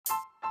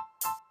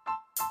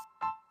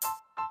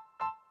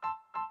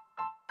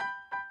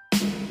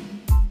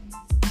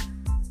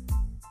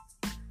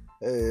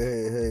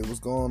Hey, what's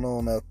going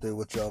on out there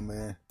with y'all,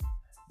 man?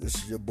 This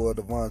is your boy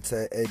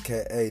Devontae,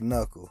 aka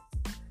Knuckle,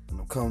 and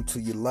I'm coming to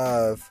you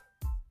live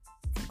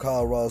from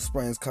Colorado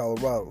Springs,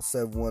 Colorado,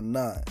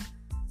 719.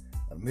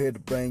 I'm here to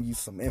bring you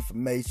some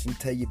information,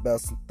 tell you about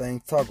some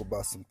things, talk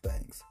about some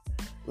things.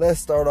 Let's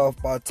start off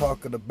by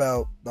talking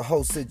about the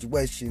whole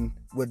situation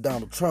with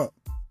Donald Trump.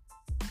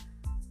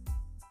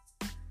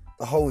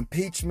 The whole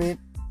impeachment,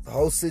 the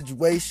whole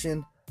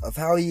situation of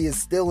how he is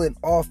still in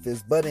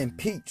office but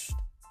impeached.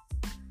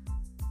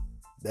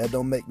 That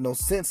don't make no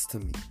sense to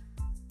me.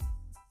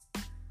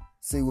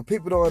 See, what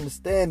people don't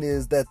understand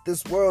is that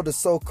this world is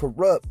so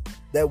corrupt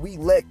that we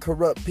let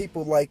corrupt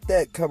people like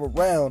that come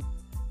around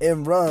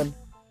and run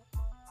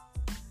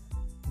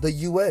the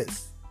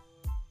U.S.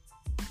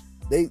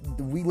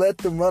 We let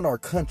them run our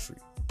country.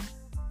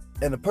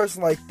 And a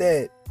person like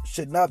that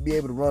should not be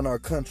able to run our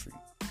country.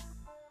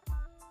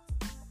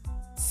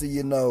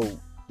 See,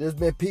 there's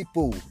been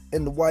people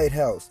in the White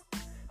House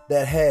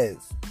that has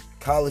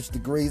college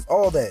degrees,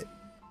 all that.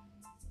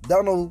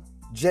 Donald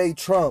J.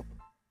 Trump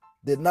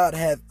did not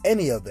have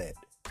any of that.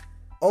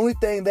 Only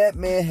thing that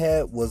man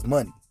had was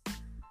money.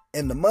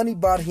 And the money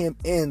brought him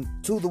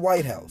into the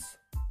White House.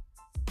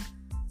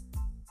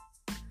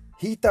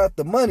 He thought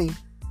the money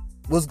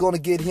was going to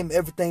get him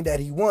everything that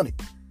he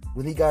wanted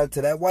when he got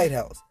into that White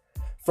House.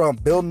 From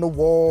building the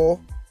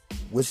wall,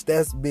 which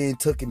that's being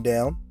taken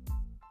down,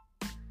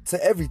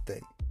 to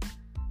everything.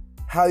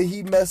 How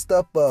he messed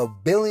up a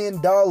 $1 billion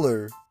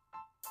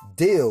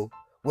deal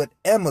with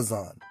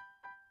Amazon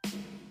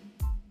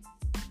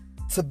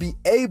to be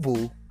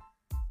able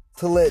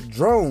to let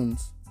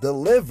drones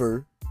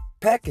deliver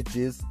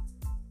packages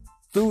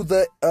through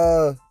the,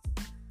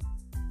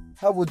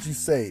 how would you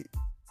say it?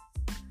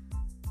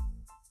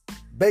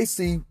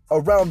 Basically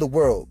around the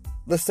world.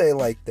 Let's say it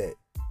like that.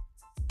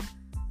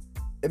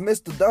 And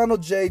Mr.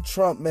 Donald J.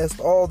 Trump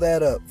messed all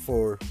that up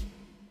for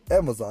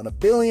Amazon. $1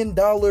 billion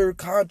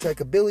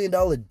contract, $1 billion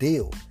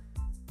deal.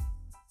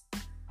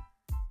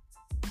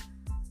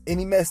 And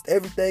he messed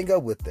everything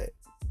up with that.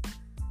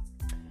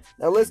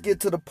 Now let's get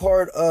to the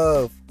part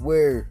of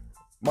where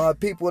my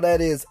people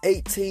that is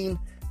 18,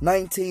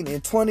 19,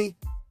 and 20.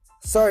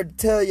 Sorry to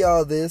tell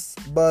y'all this,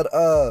 but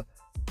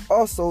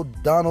also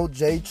Donald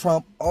J.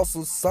 Trump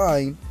also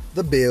signed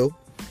the bill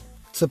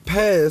to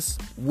pass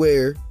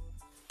where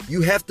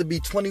you have to be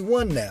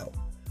 21 now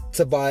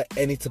to buy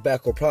any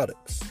tobacco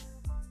products.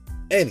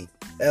 Any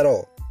at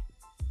all.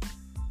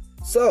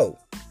 So,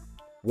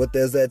 what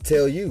does that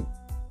tell you?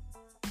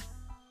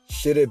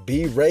 Should it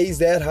be raised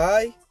that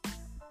high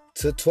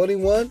to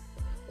 21,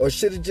 or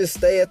should it just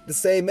stay at the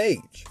same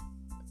age?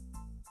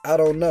 I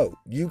don't know.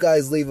 You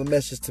guys leave a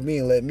message to me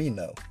and let me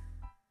know.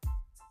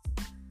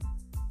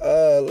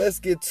 Let's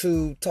get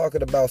to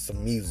talking about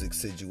some music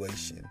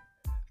situation.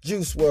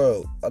 Juice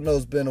WRLD. I know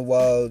it's been a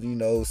while,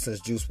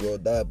 since Juice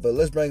WRLD died, but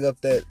let's bring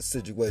up that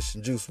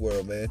situation. Juice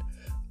WRLD, man.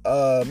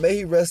 May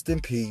he rest in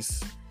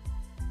peace.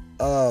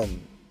 I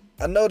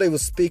know they were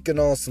speaking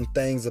on some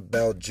things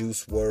about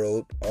Juice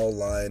WRLD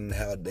online,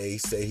 how they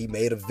say he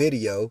made a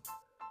video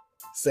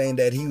saying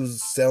that he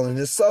was selling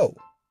his soul.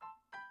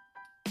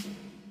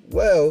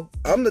 Well,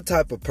 I'm the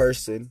type of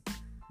person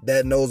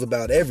that knows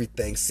about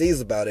everything,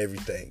 sees about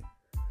everything.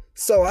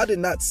 So I did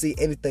not see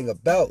anything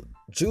about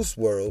Juice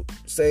WRLD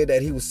saying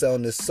that he was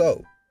selling his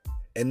soul.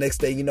 And next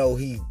thing you know,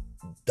 he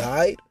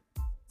died.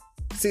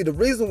 See, the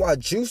reason why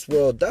Juice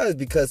WRLD died is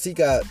because he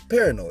got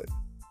paranoid.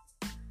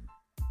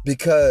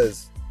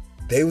 Because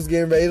they was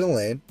getting ready to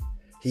land.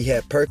 He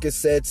had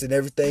Percocets and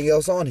everything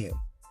else on him.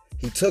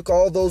 He took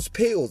all those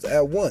pills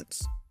at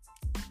once,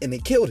 and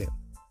it killed him.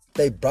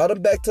 They brought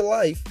him back to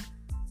life,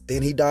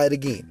 then he died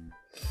again.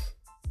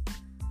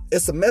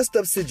 It's a messed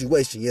up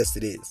situation, yes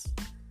it is.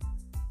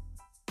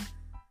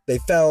 They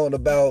found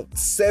about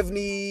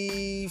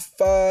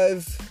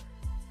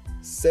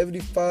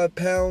 75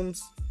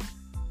 pounds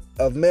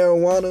of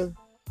marijuana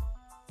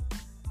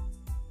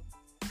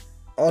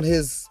on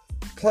his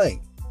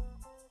plane.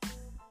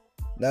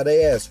 Now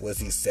they asked, was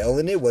he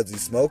selling it? Was he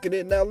smoking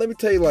it? Now let me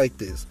tell you like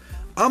this.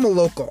 I'm a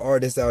local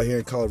artist out here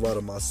in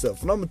Colorado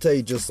myself, and I'm gonna tell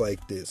you just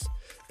like this.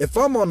 If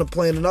I'm on the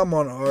plane and I'm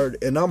an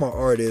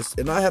artist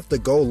and I have to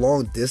go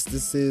long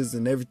distances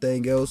and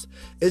everything else,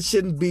 it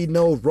shouldn't be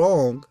no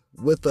wrong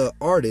with an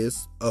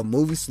artist, a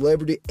movie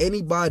celebrity,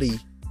 anybody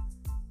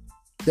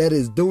that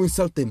is doing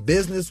something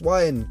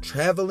business-wise and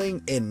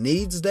traveling and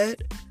needs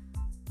that.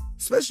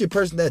 Especially a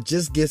person that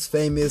just gets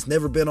famous,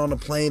 never been on a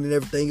plane and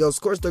everything else.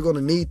 Of course, they're gonna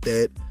need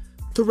that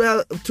to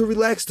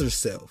relax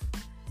themselves.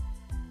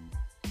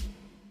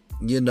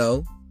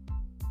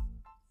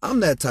 I'm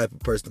that type of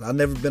person. I've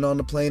never been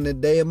on a plane a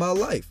day in my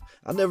life.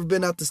 I've never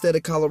been out the state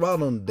of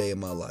Colorado on a day in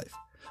my life.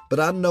 But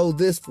I know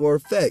this for a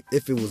fact.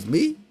 If it was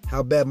me,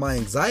 how bad my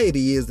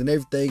anxiety is and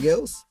everything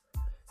else,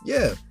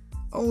 yeah,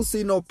 I don't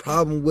see no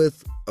problem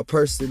with a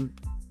person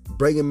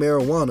bringing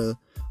marijuana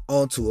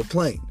onto a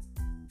plane.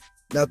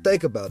 Now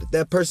think about it.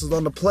 That person's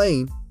on the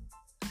plane.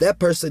 That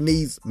person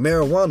needs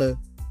marijuana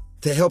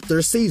to help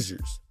their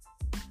seizures.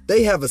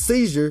 They have a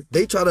seizure.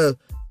 They try to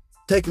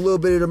take a little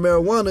bit of the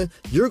marijuana,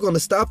 you're going to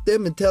stop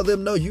them and tell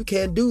them, no, you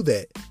can't do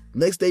that.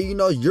 Next thing you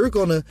know, you're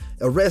going to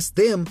arrest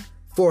them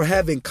for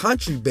having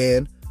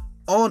contraband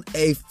on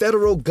a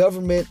federal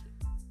government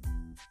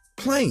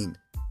plane.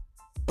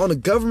 On a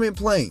government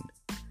plane.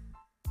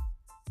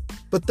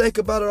 But think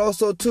about it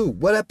also too.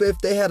 What happened if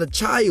they had a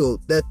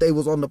child that they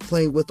was on the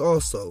plane with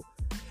also,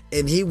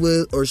 and he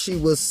was or she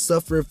was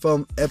suffering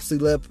from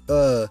epilepsy?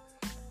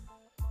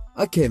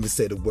 I can't even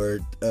say the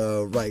word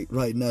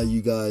right now,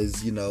 you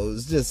guys. You know,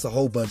 it's just a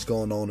whole bunch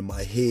going on in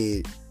my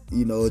head.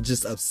 You know, it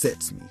just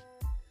upsets me.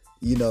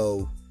 You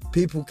know,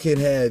 people can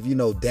have, you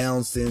know,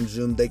 Down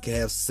syndrome. They can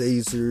have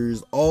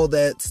seizures. All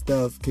that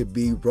stuff could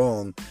be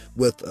wrong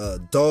with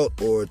an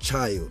adult or a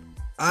child.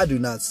 I do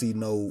not see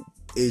no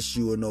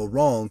issue or no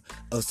wrong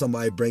of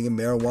somebody bringing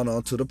marijuana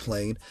onto the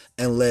plane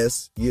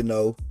unless, you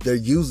know, they're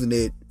using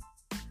it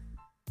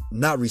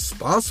not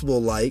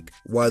responsible like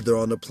while they're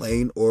on the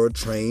plane or a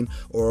train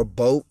or a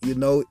boat, you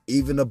know,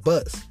 even a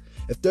bus.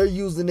 If they're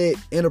using it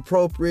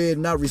inappropriate,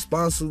 not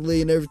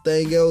responsibly and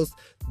everything else,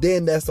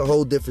 then that's a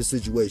whole different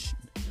situation.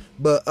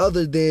 But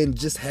other than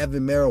just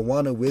having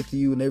marijuana with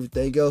you and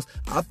everything else,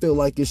 I feel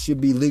like it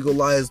should be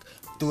legalized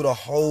through the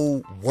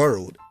whole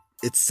world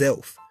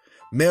itself.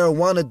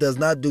 Marijuana does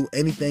not do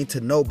anything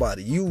to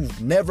nobody. You've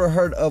never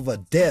heard of a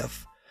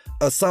death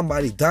of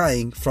somebody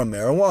dying from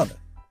marijuana.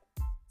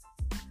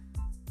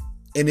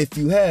 And if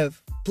you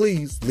have,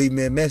 please leave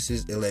me a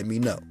message and let me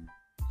know.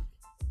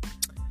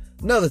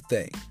 Another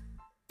thing.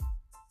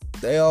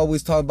 They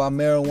always talk about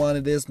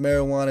marijuana this,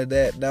 marijuana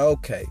that. Now,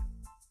 okay.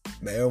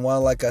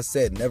 Marijuana, like I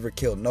said, never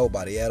killed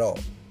nobody at all.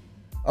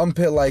 I'm gonna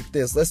put it like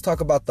this. Let's talk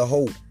about the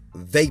whole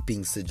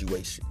vaping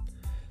situation.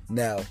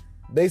 Now,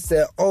 they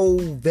said, oh,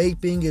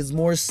 vaping is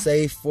more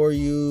safe for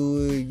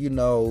you. You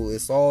know,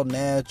 it's all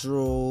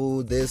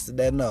natural, this and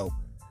that. No.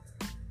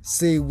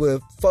 See,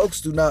 what folks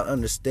do not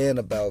understand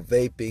about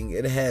vaping,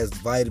 it has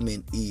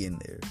vitamin E in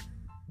there,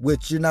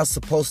 which you're not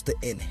supposed to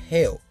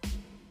inhale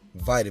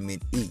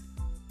vitamin E.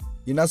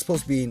 You're not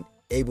supposed to be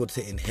able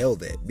to inhale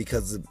that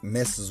because it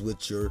messes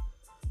with your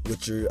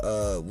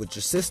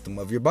system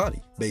of your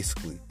body,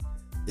 basically.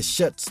 It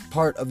shuts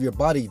part of your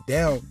body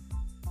down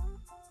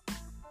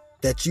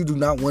that you do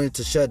not want it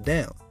to shut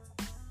down.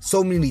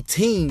 So many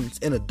teens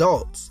and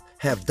adults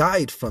have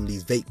died from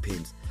these vape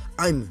pens.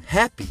 I'm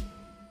happy,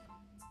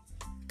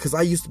 because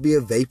I used to be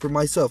a vapor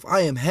myself.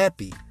 I am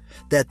happy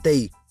that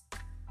they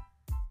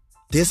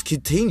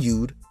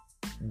discontinued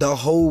the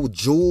whole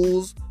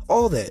Juuls,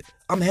 all that.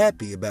 I'm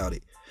happy about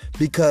it,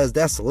 because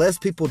that's less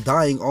people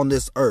dying on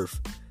this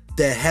earth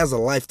that has a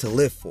life to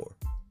live for.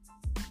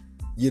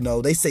 You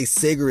know, they say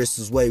cigarettes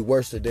is way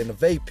worse than a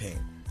vape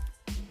pen.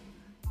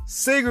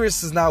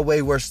 Cigarettes is not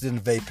way worse than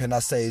a vape pen. I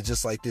say it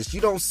just like this.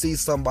 You don't see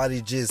somebody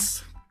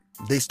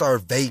they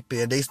start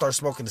vaping, they start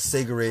smoking a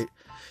cigarette,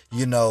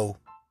 you know,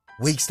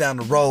 weeks down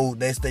the road,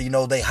 next thing you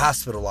know, they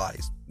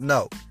hospitalized.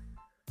 No.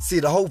 See,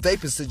 the whole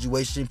vaping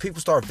situation, people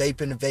start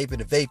vaping and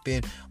vaping and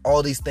vaping.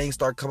 All these things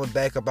start coming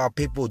back about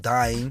people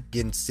dying,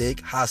 getting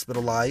sick,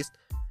 hospitalized.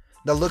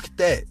 Now look at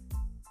that.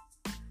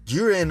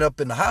 You end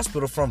up in the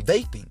hospital from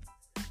vaping.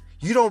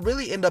 You don't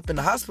really end up in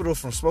the hospital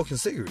from smoking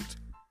cigarettes.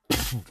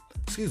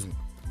 Excuse me.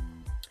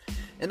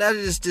 And that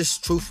is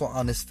just truthful,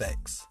 honest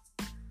facts.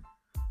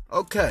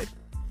 Okay.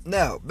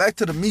 Now, back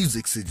to the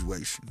music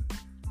situation.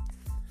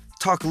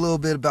 Talk a little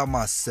bit about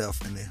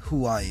myself and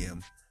who I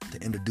am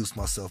to introduce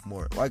myself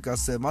more. Like I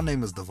said, my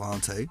name is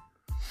Devontae,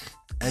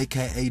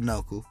 aka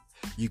Knuckle.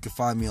 You can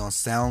find me on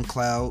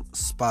SoundCloud,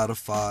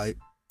 Spotify,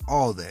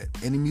 all that.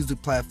 Any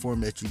music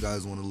platform that you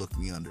guys want to look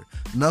me under.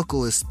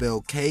 Knuckle is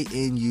spelled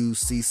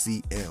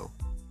Knuccl.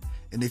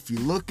 And if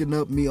you're looking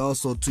up me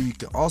also too, you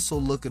can also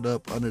look it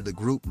up under the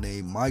group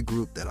name, my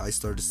group that I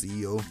started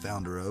CEO and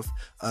founder of,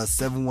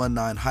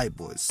 719 Hype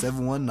Boys.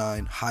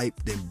 719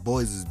 Hype, then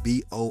Boys is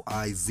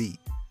BOIZ.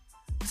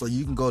 So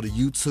you can go to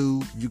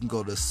YouTube, you can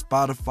go to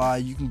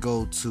Spotify, you can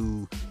go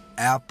to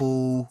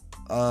Apple,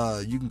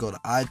 you can go to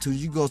iTunes,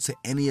 you can go to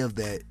any of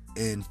that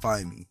and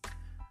find me.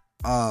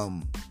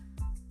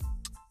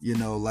 You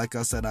know, like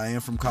I said, I am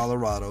from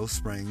Colorado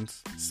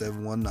Springs,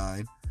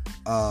 719.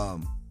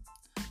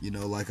 You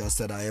know, like I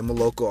said, I am a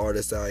local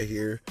artist out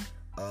here.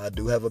 I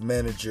do have a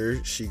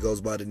manager. She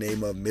goes by the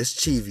name of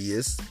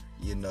Mischievous.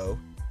 You know,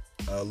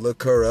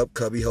 look her up,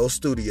 Cubbyhole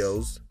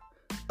Studios.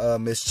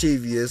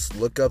 Mischievous,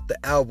 look up the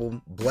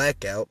album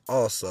Blackout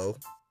also.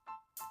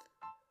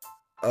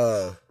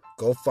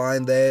 Go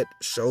find that.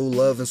 Show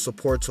love and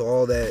support to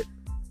all that.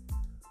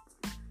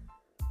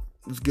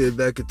 Let's get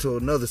back into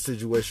another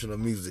situation of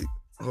music.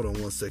 Hold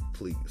on one second,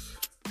 please.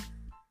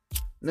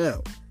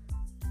 Now,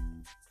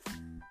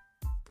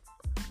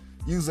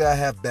 usually I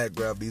have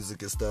background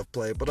music and stuff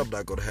playing, but I'm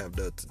not going to have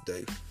that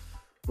today.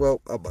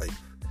 Well, I might.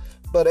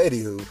 But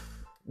anywho,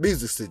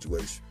 music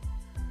situation.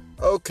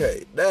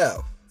 Okay,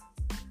 now,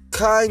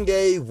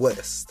 Kanye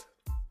West.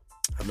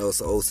 I know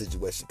it's an old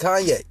situation.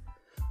 Kanye,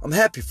 I'm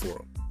happy for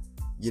him.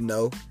 You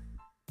know,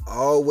 I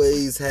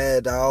always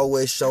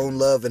shown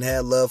love and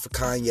had love for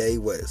Kanye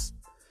West.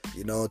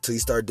 You know, until he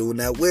start doing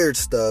that weird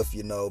stuff,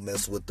 you know,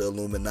 mess with the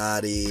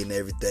Illuminati and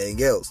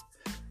everything else.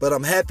 But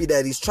I'm happy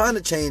that he's trying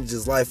to change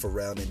his life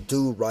around and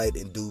do right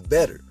and do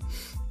better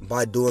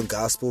by doing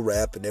gospel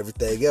rap and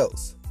everything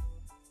else.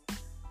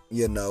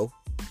 You know,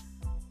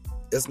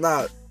 it's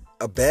not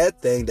a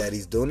bad thing that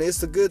he's doing.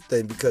 It's a good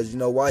thing because you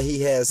know why?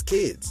 He has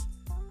kids.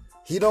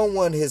 He don't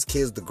want his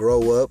kids to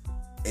grow up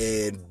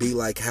and be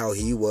like how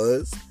he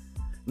was.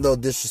 No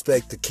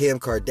disrespect to Kim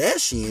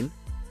Kardashian,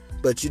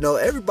 but you know,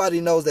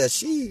 everybody knows that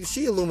she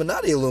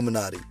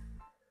Illuminati.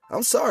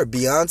 I'm sorry,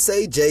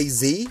 Beyonce,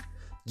 Jay-Z,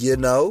 you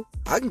know,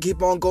 I can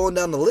keep on going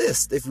down the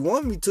list if you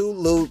want me to.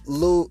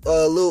 Lil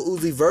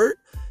Uzi Vert,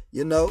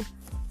 you know,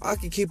 I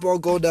can keep on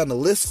going down the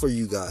list for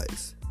you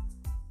guys.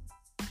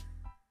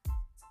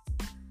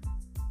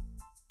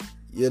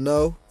 You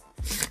know?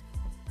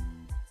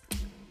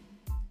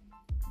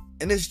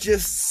 And it's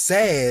just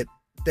sad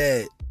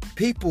that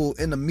people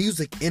in the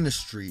music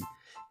industry,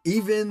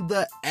 even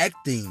the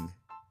acting,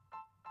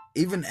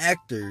 even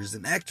actors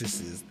and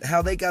actresses,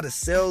 how they gotta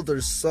sell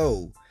their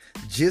soul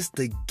just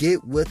to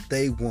get what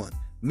they want.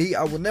 Me,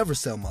 I will never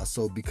sell my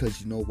soul because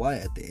you know why?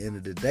 At the end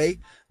of the day,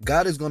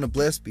 God is gonna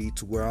bless me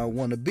to where I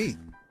want to be.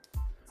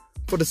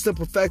 For the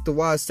simple fact of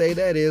why I say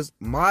that is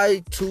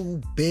my two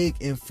big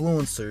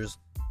influencers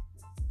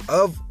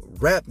of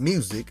rap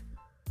music,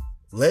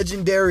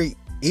 legendary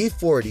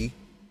E40,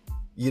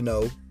 you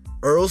know,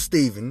 Earl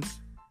Stevens.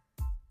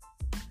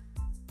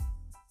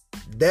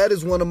 That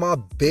is one of my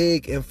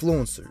big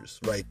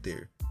influencers right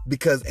there.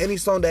 Because any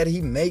song that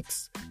he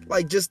makes,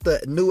 like just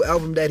the new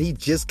album that he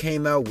just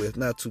came out with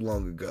not too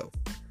long ago,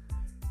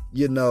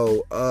 you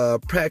know,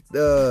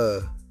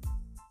 Practice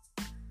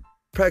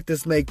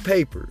Make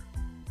Paper.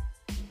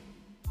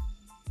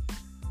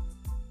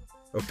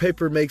 Or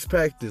Paper Makes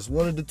Practice.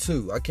 One of the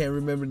two. I can't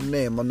remember the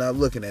name. I'm not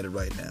looking at it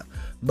right now.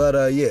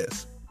 But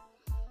yes.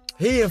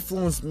 He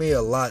influenced me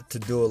a lot to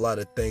do a lot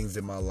of things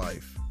in my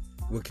life.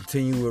 We'll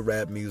continue with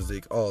rap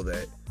music, all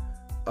that.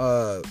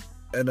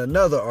 And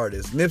another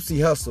artist, Nipsey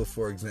Hussle,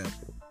 for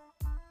example.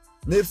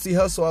 Nipsey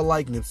Hussle, I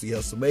like Nipsey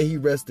Hussle. May he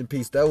rest in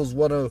peace. That was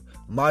one of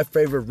my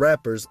favorite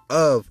rappers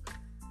of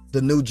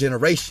the new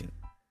generation.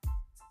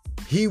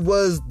 He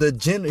was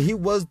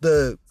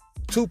the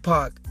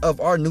Tupac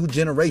of our new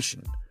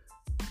generation.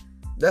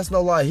 That's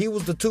no lie. He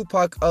was the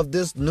Tupac of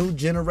this new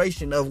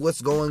generation of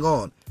what's going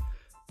on.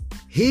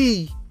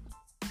 He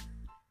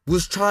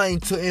was trying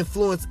to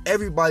influence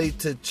everybody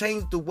to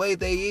change the way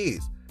they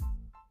is.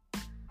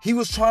 He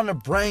was trying to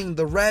bring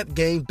the rap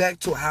game back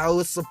to how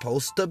it's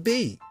supposed to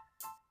be.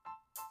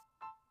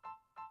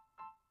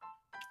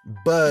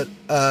 But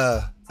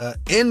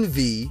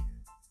envy,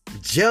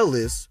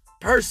 jealous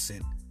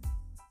person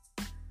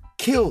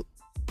killed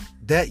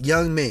that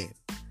young man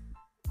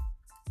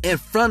in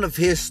front of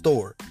his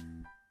store.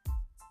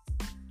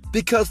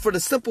 Because for the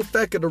simple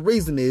fact of the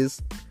reason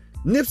is,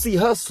 Nipsey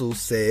Hussle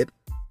said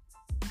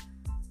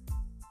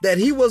that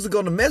he wasn't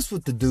going to mess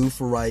with the dude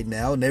for right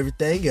now and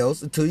everything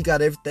else until he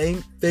got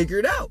everything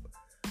figured out.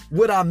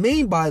 What I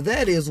mean by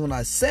that is when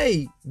I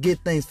say get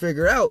things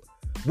figured out,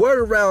 word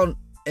around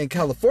in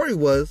California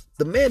was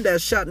the man that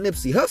shot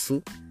Nipsey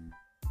Hussle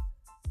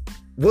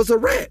was a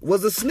rat,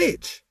 was a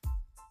snitch.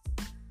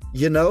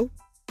 You know?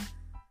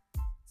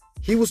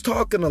 He was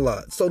talking a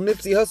lot. So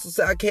Nipsey Hussle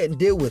said, I can't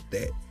deal with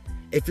that.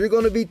 If you're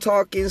going to be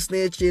talking,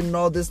 snitching, and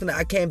all this and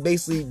that,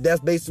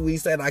 that's basically what he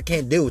said, I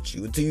can't deal with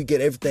you until you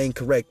get everything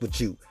correct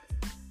with you.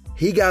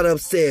 He got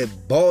upset,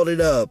 balled it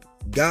up,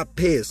 got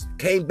pissed,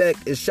 came back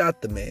and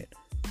shot the man.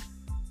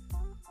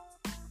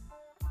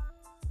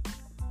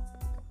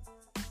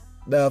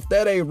 Now, if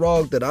that ain't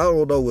wrong, then I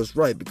don't know what's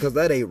right, because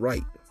that ain't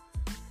right.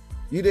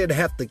 You didn't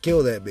have to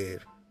kill that man.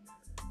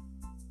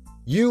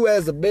 You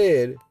as a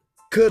man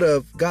could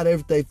have got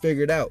everything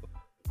figured out.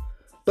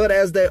 But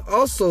as they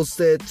also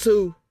said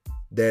too,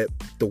 that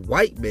the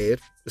white man,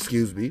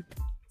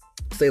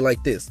 say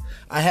like this.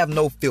 I have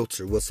no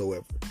filter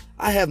whatsoever.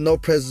 I have no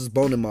prejudice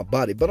bone in my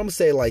body, but I'm gonna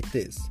say it like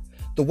this.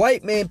 The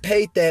white man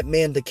paid that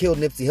man to kill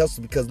Nipsey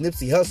Hussle because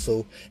Nipsey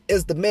Hussle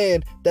is the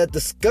man that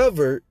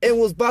discovered and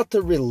was about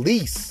to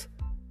release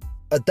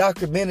a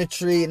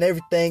documentary and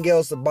everything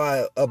else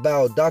about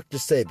Dr.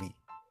 Sebi.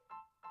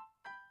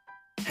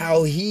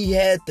 How he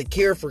had the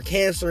cure for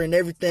cancer and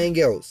everything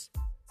else.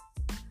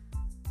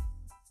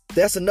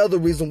 That's another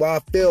reason why I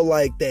feel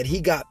like that he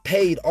got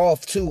paid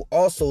off too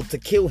also to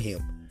kill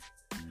him.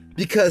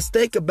 Because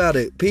think about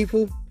it,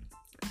 people.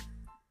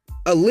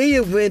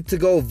 Aaliyah went to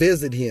go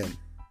visit him,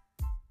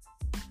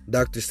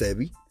 Dr.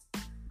 Sebi.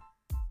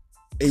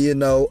 You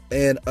know,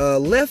 and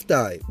Left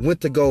Eye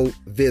went to go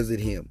visit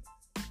him.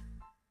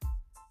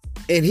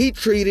 And he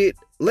treated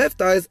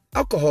Left Eye's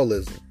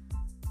alcoholism.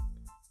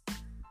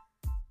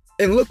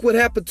 And look what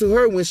happened to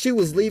her when she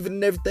was leaving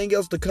and everything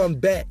else to come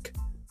back.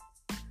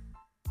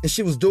 And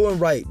she was doing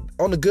right,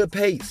 on a good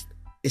pace.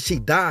 And she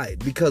died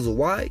because of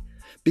why?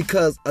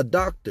 Because a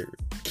doctor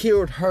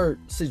cured her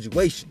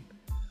situation.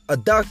 A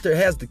doctor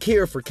has the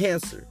cure for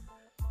cancer.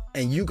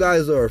 And you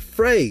guys are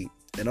afraid.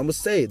 And I'm going to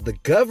say it, the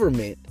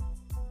government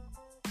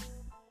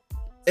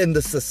and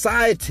the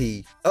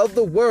society of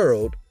the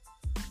world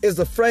is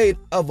afraid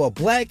of a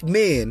black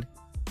man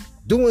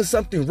doing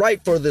something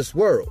right for this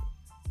world.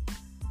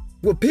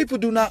 What people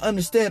do not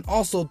understand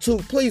also too,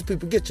 please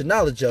people get your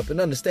knowledge up and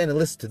understand and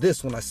listen to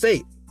this when I say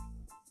it.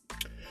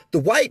 The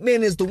white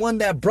man is the one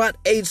that brought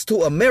AIDS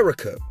to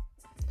America.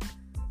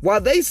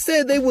 While they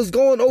said they was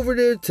going over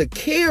there to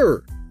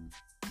cure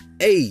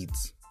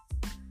AIDS,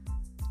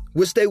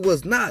 which they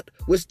was not,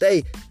 which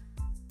they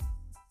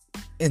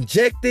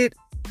injected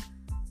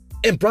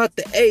and brought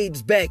the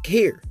AIDS back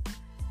here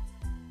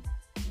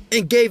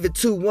and gave it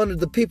to one of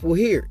the people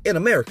here in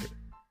America.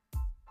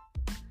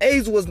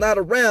 AIDS was not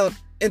around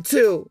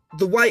until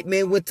the white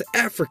man went to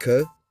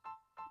Africa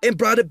and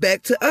brought it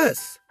back to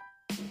us.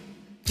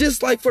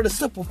 Just like for the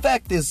simple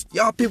fact is,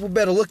 y'all people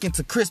better look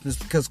into Christmas,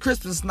 because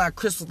Christmas is not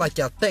Christmas like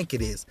y'all think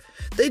it is.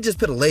 They just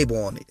put a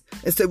label on it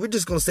and said, we're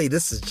just going to say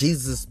this is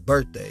Jesus'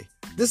 birthday.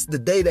 This is the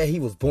day that he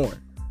was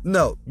born.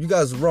 No, you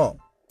guys are wrong.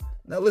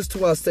 Now listen to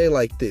what I say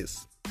like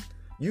this.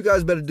 You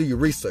guys better do your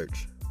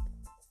research.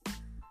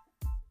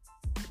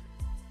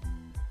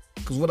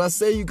 Because when I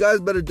say you guys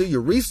better do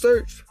your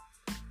research,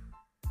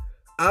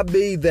 I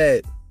mean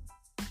that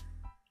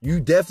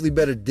you definitely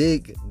better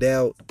dig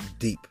down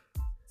deep.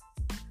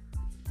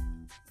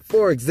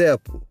 For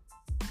example,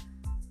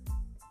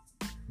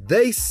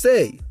 they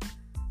say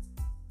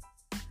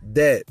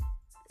that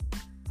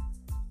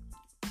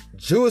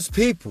Jewish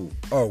people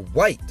are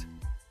white.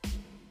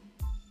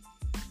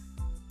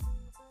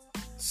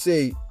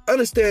 See,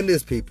 understand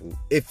this, people,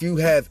 if you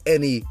have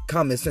any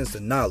common sense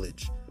and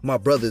knowledge, my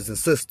brothers and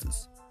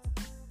sisters,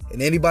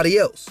 and anybody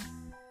else.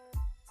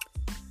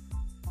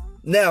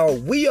 Now,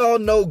 we all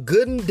know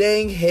good and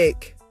dang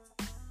heck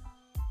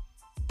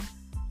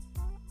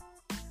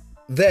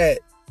that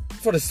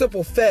for the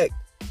simple fact,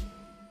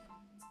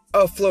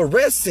 a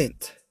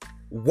fluorescent,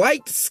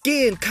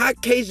 white-skinned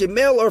Caucasian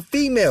male or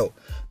female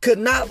could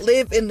not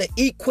live in the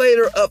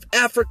equator of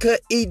Africa,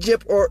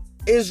 Egypt, or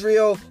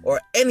Israel,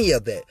 or any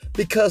of that.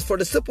 Because for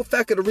the simple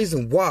fact of the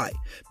reason why.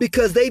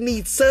 Because they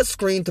need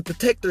sunscreen to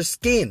protect their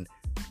skin.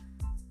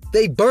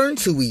 They burn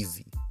too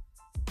easy.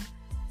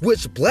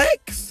 Which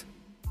blacks,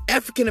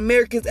 African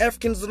Americans,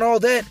 Africans and all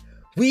that,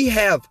 we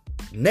have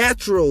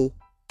natural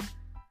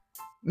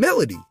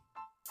melody.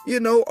 You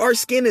know, our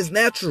skin is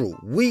natural.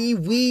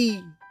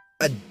 We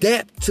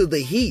adapt to the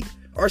heat.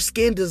 Our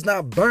skin does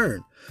not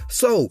burn.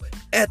 So,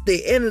 at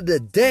the end of the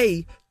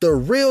day, the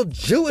real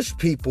Jewish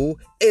people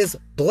is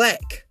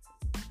black.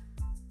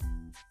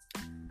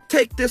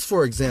 Take this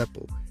for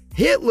example.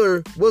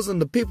 Hitler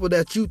wasn't the people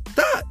that you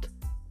thought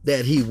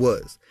that he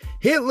was.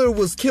 Hitler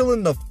was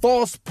killing the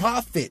false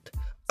prophet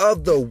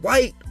of the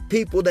white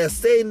people that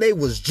saying they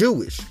was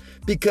Jewish.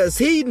 Because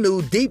he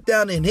knew deep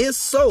down in his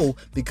soul,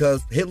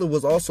 because Hitler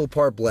was also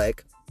part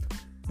black.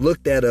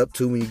 Look that up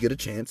too when you get a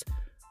chance.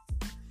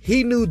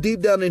 He knew deep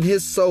down in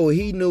his soul,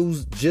 he knew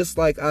just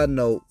like I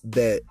know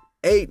that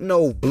ain't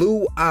no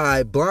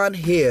blue-eyed, blonde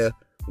hair,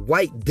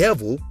 white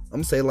devil, I'm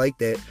gonna say it like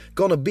that,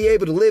 gonna be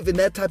able to live in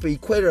that type of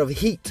equator of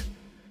heat.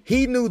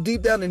 He knew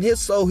deep down in his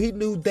soul, he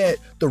knew that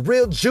the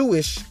real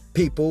Jewish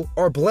people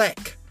are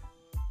black.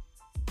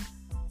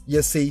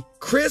 You see,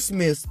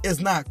 Christmas is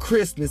not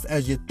Christmas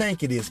as you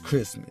think it is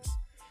Christmas.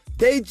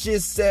 They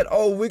just said,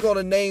 oh, we're going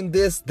to name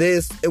this,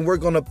 and we're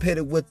going to pit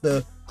it with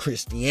the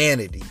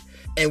Christianity.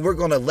 And we're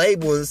going to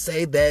label and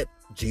say that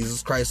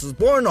Jesus Christ was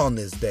born on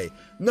this day.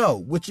 No,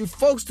 what you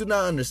folks do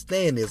not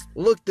understand is,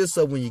 look this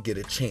up when you get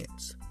a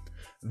chance.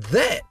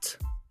 That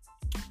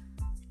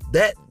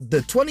the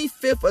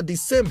 25th of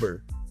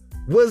December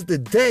was the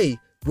day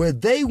where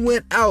they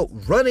went out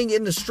running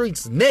in the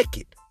streets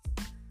naked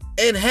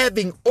and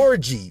having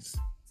orgies.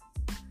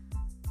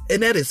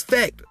 And that is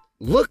fact.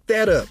 Look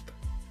that up.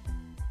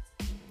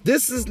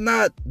 This is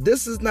not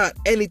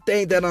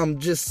anything that I'm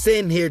just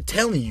sitting here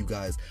telling you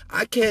guys.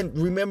 I can't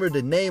remember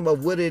the name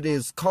of what it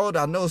is called.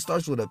 I know it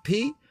starts with a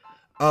P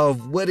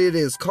of what it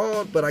is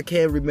called, but I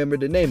can't remember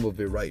the name of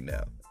it right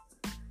now.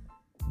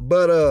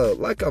 But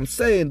like I'm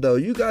saying though,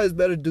 you guys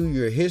better do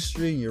your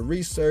history, your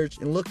research,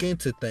 and look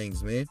into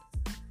things, man.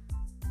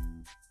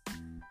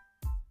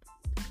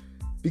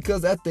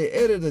 Because at the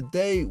end of the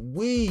day,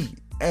 we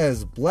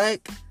as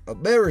black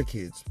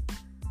Americans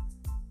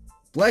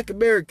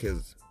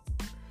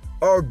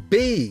are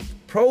being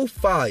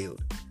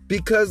profiled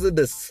because of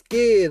the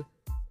skin,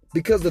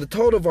 because of the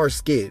tone of our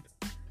skin.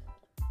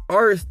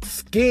 Our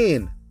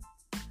skin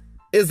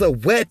is a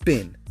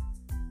weapon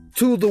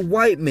to the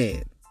white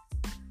man.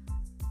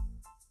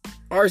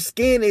 Our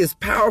skin is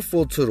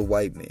powerful to the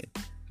white man.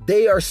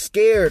 They are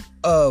scared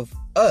of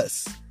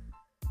us.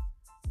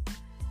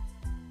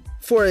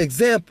 For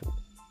example,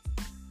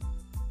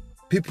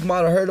 people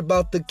might have heard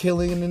about the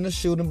killing and the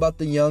shooting about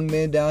the young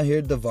man down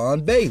here,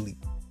 Devon Bailey.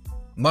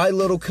 My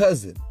little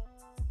cousin.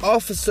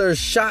 Officers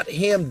shot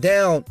him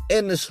down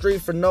in the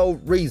street for no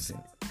reason.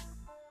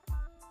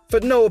 For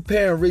no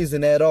apparent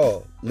reason at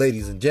all,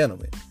 ladies and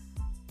gentlemen.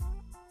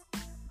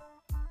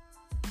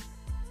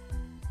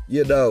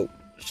 You know,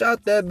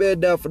 shot that man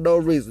down for no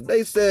reason.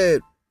 They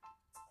said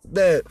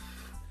that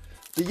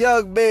the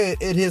young man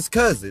and his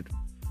cousin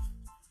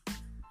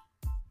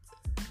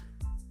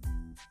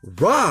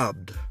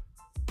robbed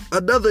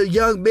another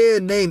young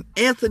man named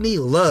Anthony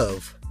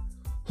Love,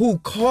 who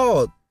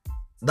called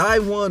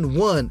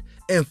 911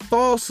 and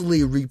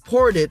falsely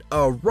reported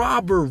a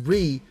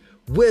robbery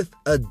with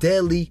a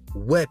deadly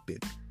weapon.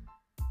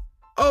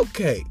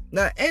 Okay,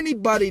 now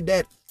anybody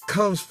that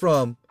comes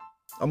from,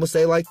 I'm gonna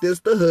say like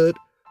this, the hood,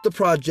 the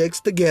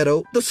projects, the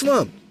ghetto, the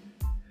slum,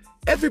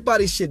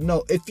 everybody should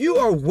know, if you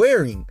are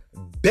wearing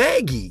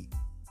baggy,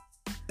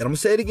 and I'm gonna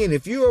say it again,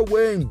 if you are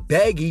wearing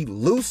baggy,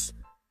 loose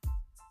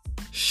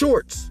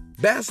shorts,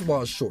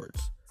 basketball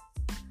shorts,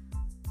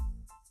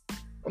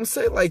 I'm gonna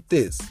say it like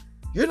this,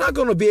 you're not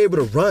gonna be able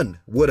to run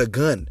with a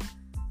gun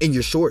in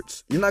your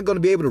shorts. You're not gonna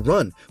be able to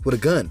run with a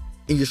gun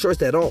in your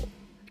shorts at all,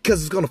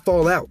 because it's gonna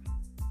fall out.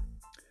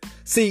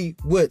 See,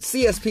 what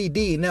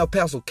CSPD and El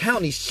Paso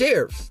County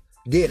sheriffs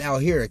did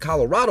out here in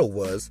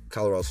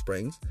Colorado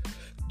Springs,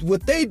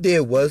 what they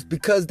did was,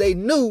 because they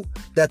knew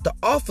that the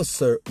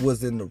officer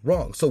was in the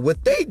wrong, so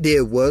what they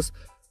did was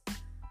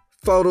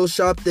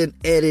photoshopped and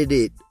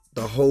edited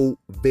the whole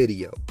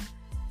video.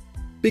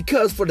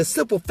 Because for the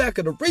simple fact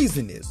of the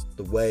reason is,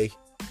 the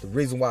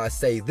reason why I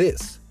say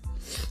this,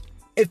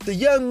 if the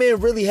young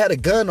man really had a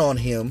gun on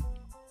him,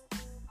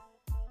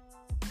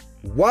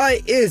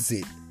 why is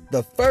it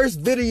the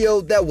first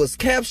video that was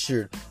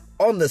captured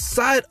on the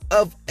side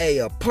of a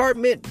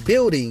apartment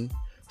building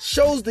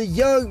shows the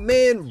young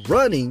man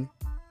running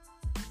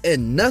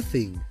and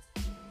nothing,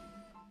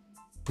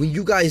 when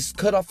you guys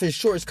cut off his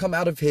shorts, come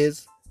out of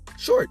his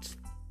shorts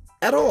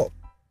at all?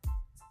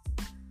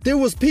 There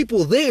was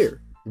people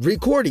there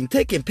recording,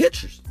 taking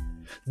pictures.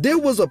 There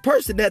was a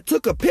person that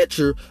took a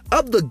picture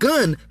of the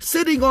gun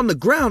sitting on the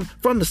ground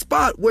from the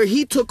spot where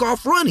he took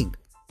off running.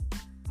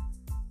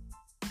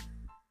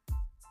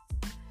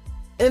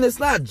 And it's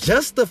not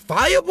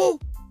justifiable?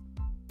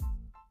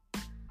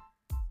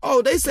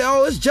 Oh, they say,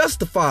 oh, it's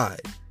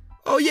justified.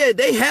 Oh yeah,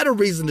 they had a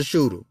reason to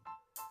shoot him.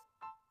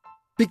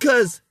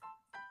 Because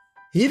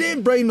he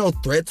didn't bring no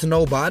threat to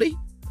nobody.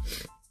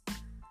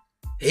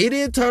 He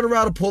didn't turn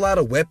around and pull out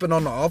a weapon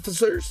on the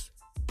officers.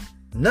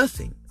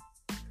 Nothing.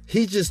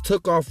 He just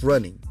took off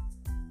running.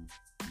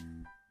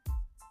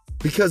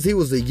 Because he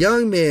was a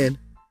young man,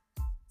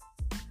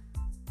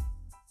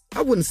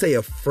 I wouldn't say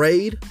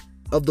afraid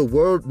of the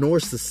world nor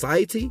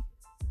society,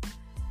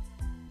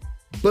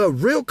 but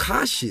real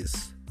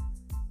cautious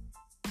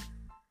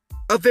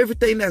of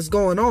everything that's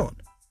going on.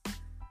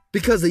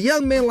 Because a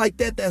young man like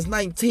that's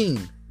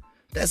 19,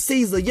 that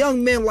sees a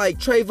young man like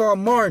Trayvon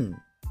Martin,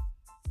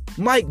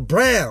 Mike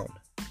Brown,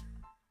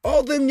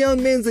 all them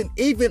young men and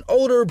even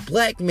older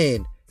black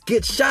men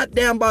get shot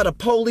down by the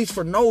police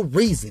for no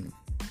reason,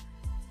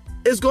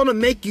 it's gonna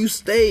make you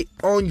stay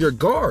on your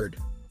guard.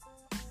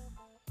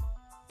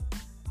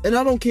 And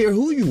I don't care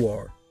who you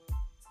are.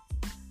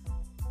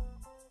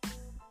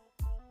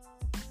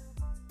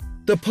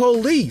 The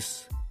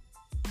police,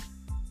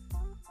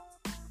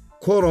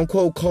 quote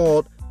unquote,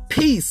 called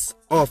peace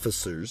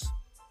officers,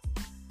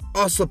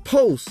 are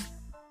supposed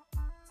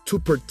to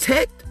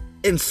protect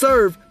and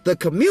serve the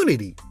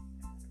community.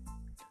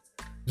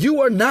 You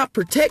are not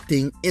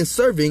protecting and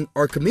serving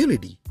our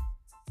community.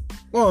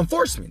 Law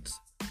enforcement.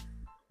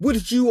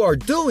 What you are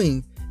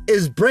doing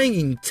is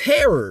bringing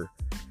terror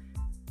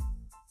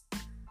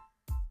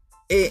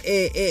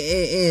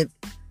and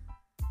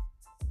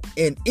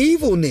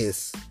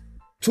evilness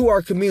to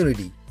our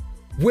community,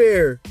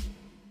 where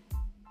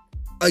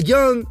a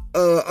young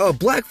a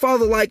black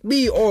father like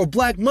me or a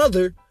black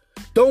mother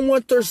don't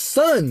want their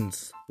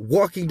sons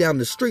walking down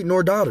the street,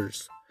 nor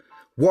daughters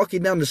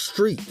walking down the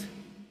street.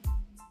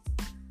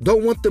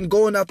 Don't want them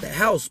going out the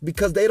house,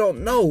 because they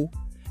don't know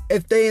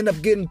if they end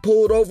up getting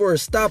pulled over or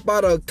stopped by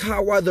a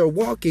car while they're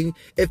walking,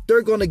 if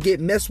they're going to get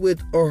messed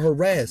with or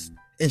harassed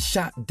and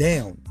shot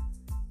down.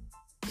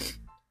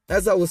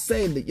 As I was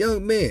saying, the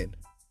young man,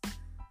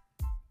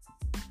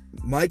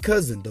 my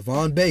cousin,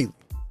 Devon Bailey,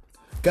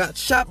 got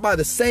shot by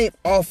the same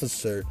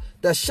officer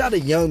that shot a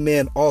young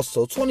man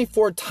also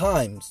 24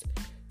 times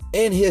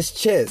in his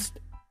chest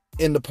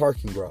in the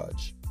parking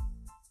garage.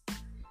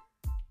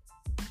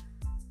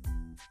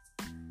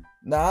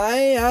 Now,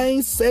 I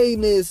ain't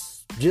saying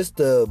this just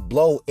to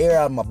blow air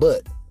out of my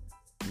butt.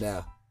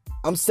 Now,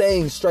 I'm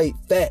saying straight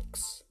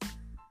facts.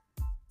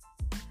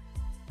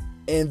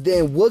 And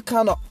then what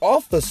kind of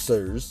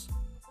officers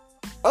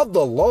of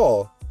the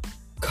law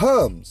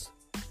comes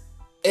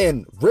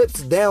and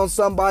rips down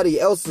somebody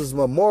else's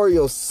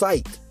memorial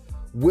site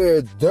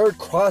where their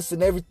cross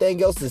and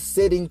everything else is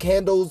sitting,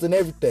 candles and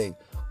everything?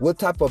 What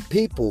type of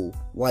people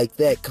like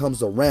that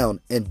comes around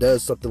and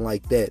does something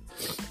like that?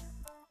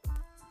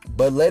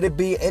 But let it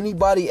be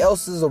anybody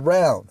else's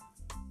around.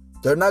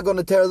 They're not going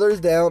to tear theirs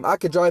down. I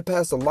could drive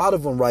past a lot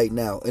of them right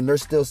now and they're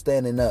still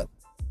standing up.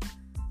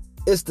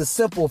 It's the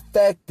simple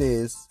fact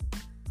is,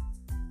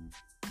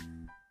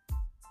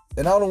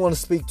 and I don't want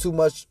to speak too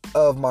much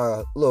of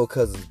my little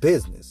cousin's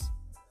business,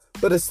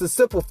 but it's the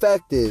simple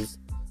fact is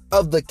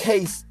of the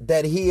case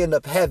that he ended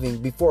up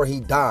having before he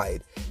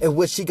died, in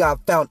which he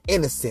got found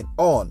innocent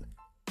on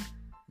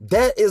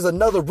That is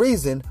another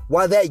reason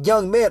why that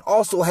young man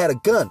also had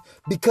a gun,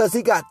 because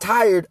he got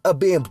tired of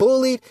being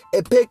bullied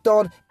and picked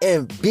on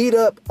and beat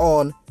up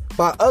on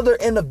by other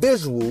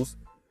individuals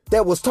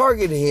that was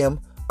targeting him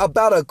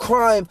about a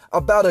crime,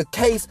 about a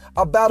case,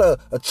 about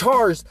a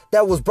charge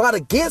that was brought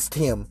against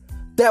him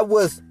that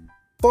was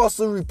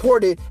falsely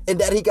reported and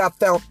that he got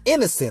found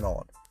innocent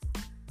on.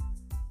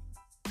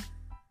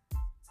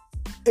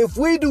 If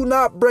we do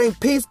not bring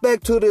peace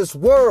back to this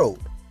world,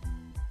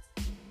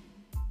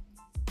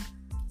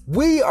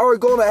 we are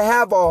going to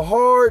have a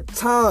hard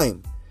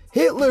time.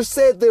 Hitler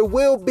said there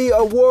will be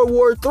a World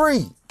War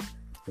III.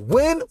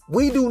 When?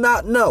 We do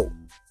not know.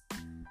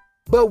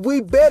 But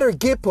we better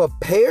get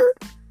prepared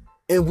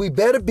and we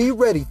better be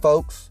ready,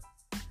 folks.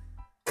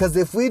 Because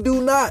if we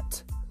do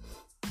not,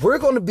 we're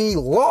going to be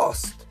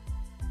lost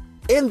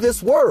in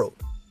this world.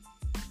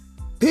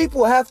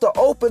 People have to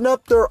open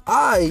up their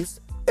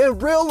eyes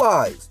and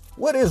realize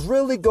what is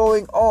really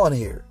going on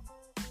here.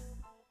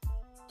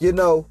 You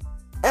know,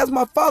 as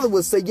my father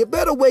would say, you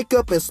better wake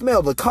up and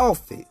smell the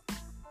coffee.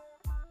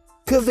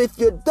 Because if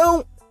you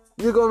don't,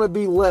 you're going to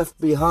be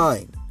left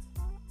behind.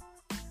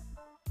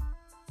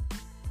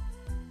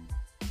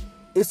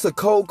 It's a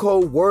cold,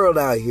 cold world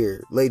out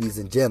here, ladies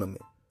and gentlemen.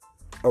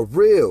 A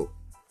real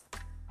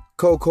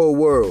cold, cold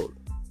world.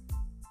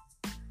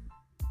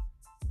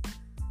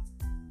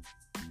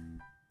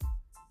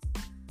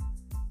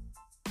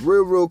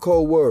 Real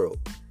cold world.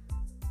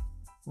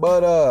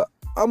 But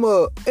I'm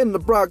going to end the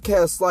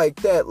broadcast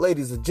like that,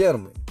 ladies and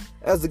gentlemen.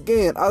 As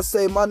again, I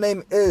say my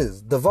name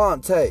is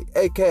Devontae,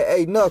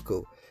 a.k.a.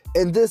 Knuckle.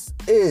 And this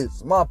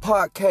is my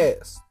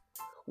podcast.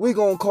 We're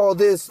going to call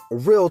this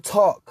Real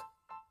Talk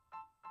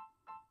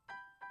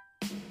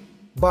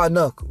by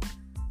Knuckle.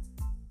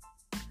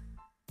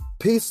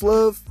 Peace,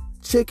 love,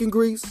 chicken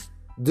grease,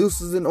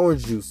 deuces, and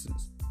orange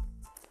juices.